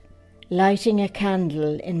heart, lighting a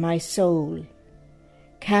candle in my soul,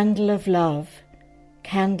 candle of love,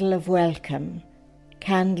 candle of welcome,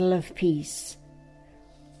 candle of peace.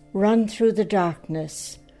 Run through the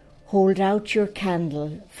darkness, hold out your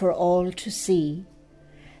candle for all to see.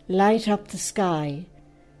 Light up the sky,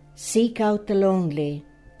 seek out the lonely,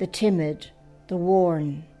 the timid, the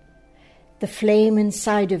worn. The flame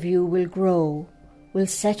inside of you will grow, will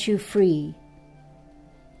set you free.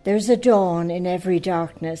 There's a dawn in every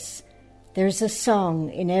darkness, there's a song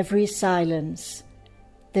in every silence,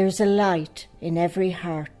 there's a light in every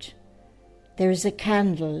heart, there's a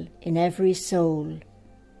candle in every soul.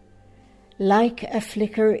 Like a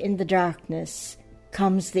flicker in the darkness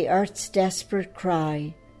comes the earth's desperate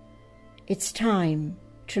cry. It's time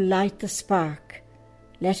to light the spark,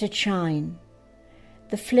 let it shine.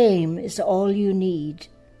 The flame is all you need,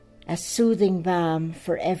 a soothing balm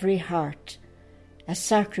for every heart, a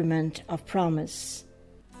sacrament of promise.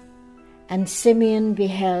 And Simeon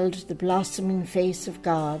beheld the blossoming face of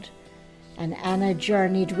God, and Anna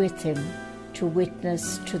journeyed with him to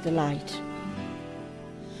witness to the light.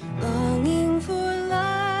 Longing for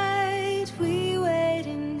light, we wait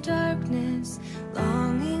in darkness.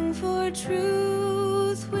 Longing for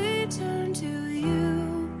truth, we turn to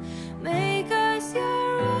you. Make us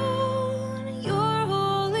your own, your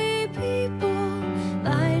holy people,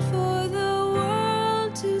 light for the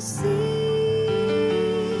world to see.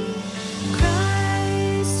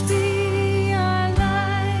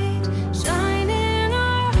 Shine in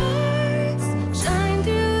our hearts, shine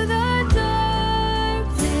through the dark.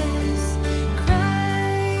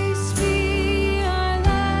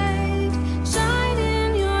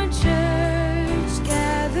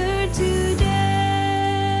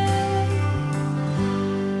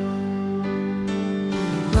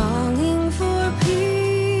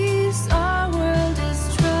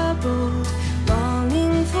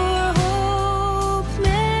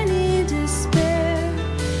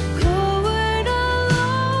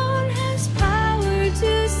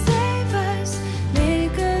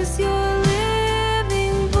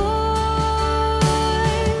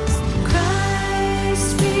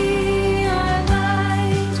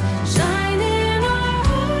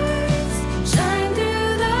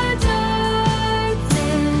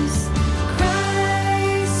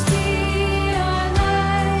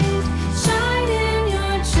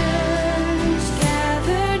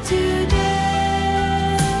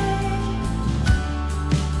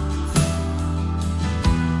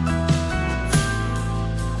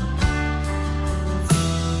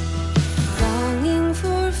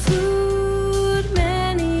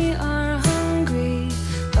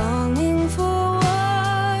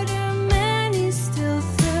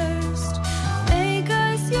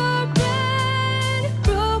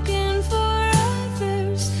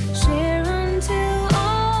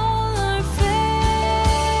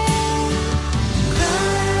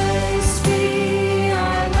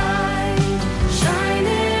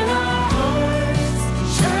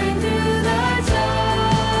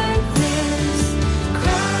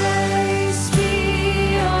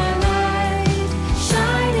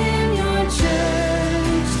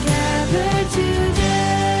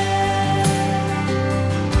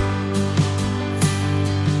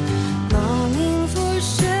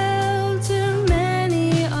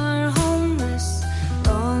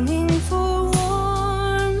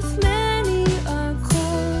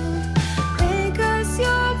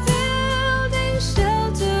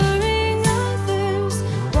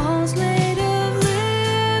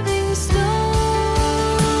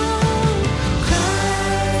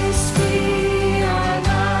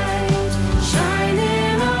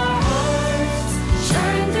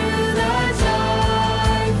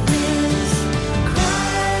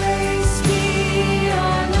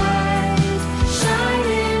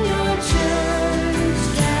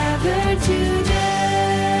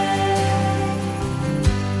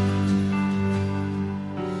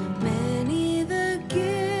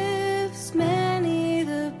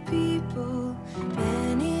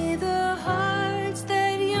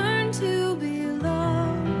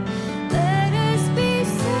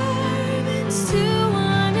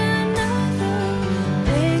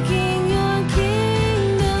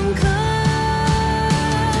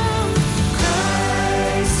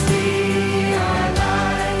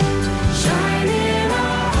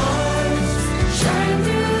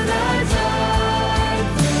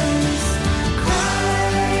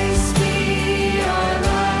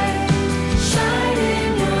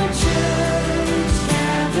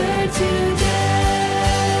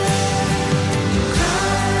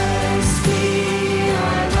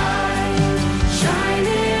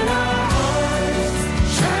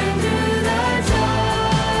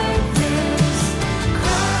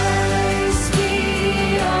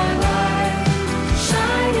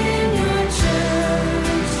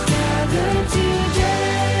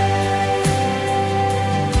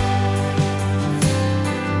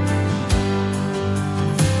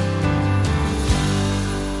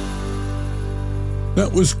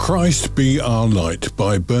 That was Christ Be Our Light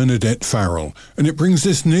by Bernadette Farrell, and it brings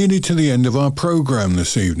us nearly to the end of our programme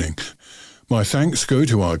this evening. My thanks go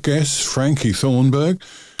to our guests, Frankie Thornburg,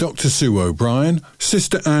 Dr. Sue O'Brien,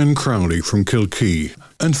 Sister Anne Crowley from Kilkee,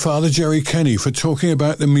 and Father Jerry Kenny for talking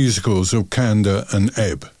about the musicals of Candor and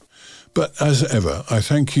Ebb. But as ever, I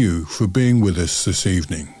thank you for being with us this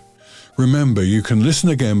evening. Remember, you can listen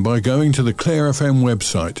again by going to the Clare FM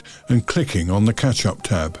website and clicking on the Catch-Up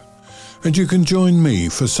tab. And you can join me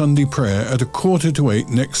for Sunday prayer at 7:45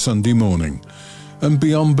 next Sunday morning. And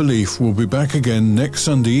Beyond Belief will be back again next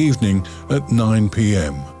Sunday evening at 9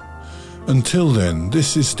 p.m. Until then,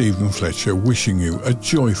 this is Stephen Fletcher wishing you a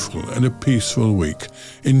joyful and a peaceful week.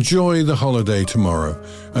 Enjoy the holiday tomorrow,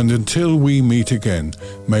 and until we meet again,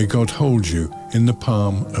 may God hold you in the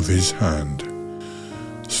palm of his hand.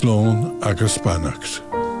 Slán agus beannacht.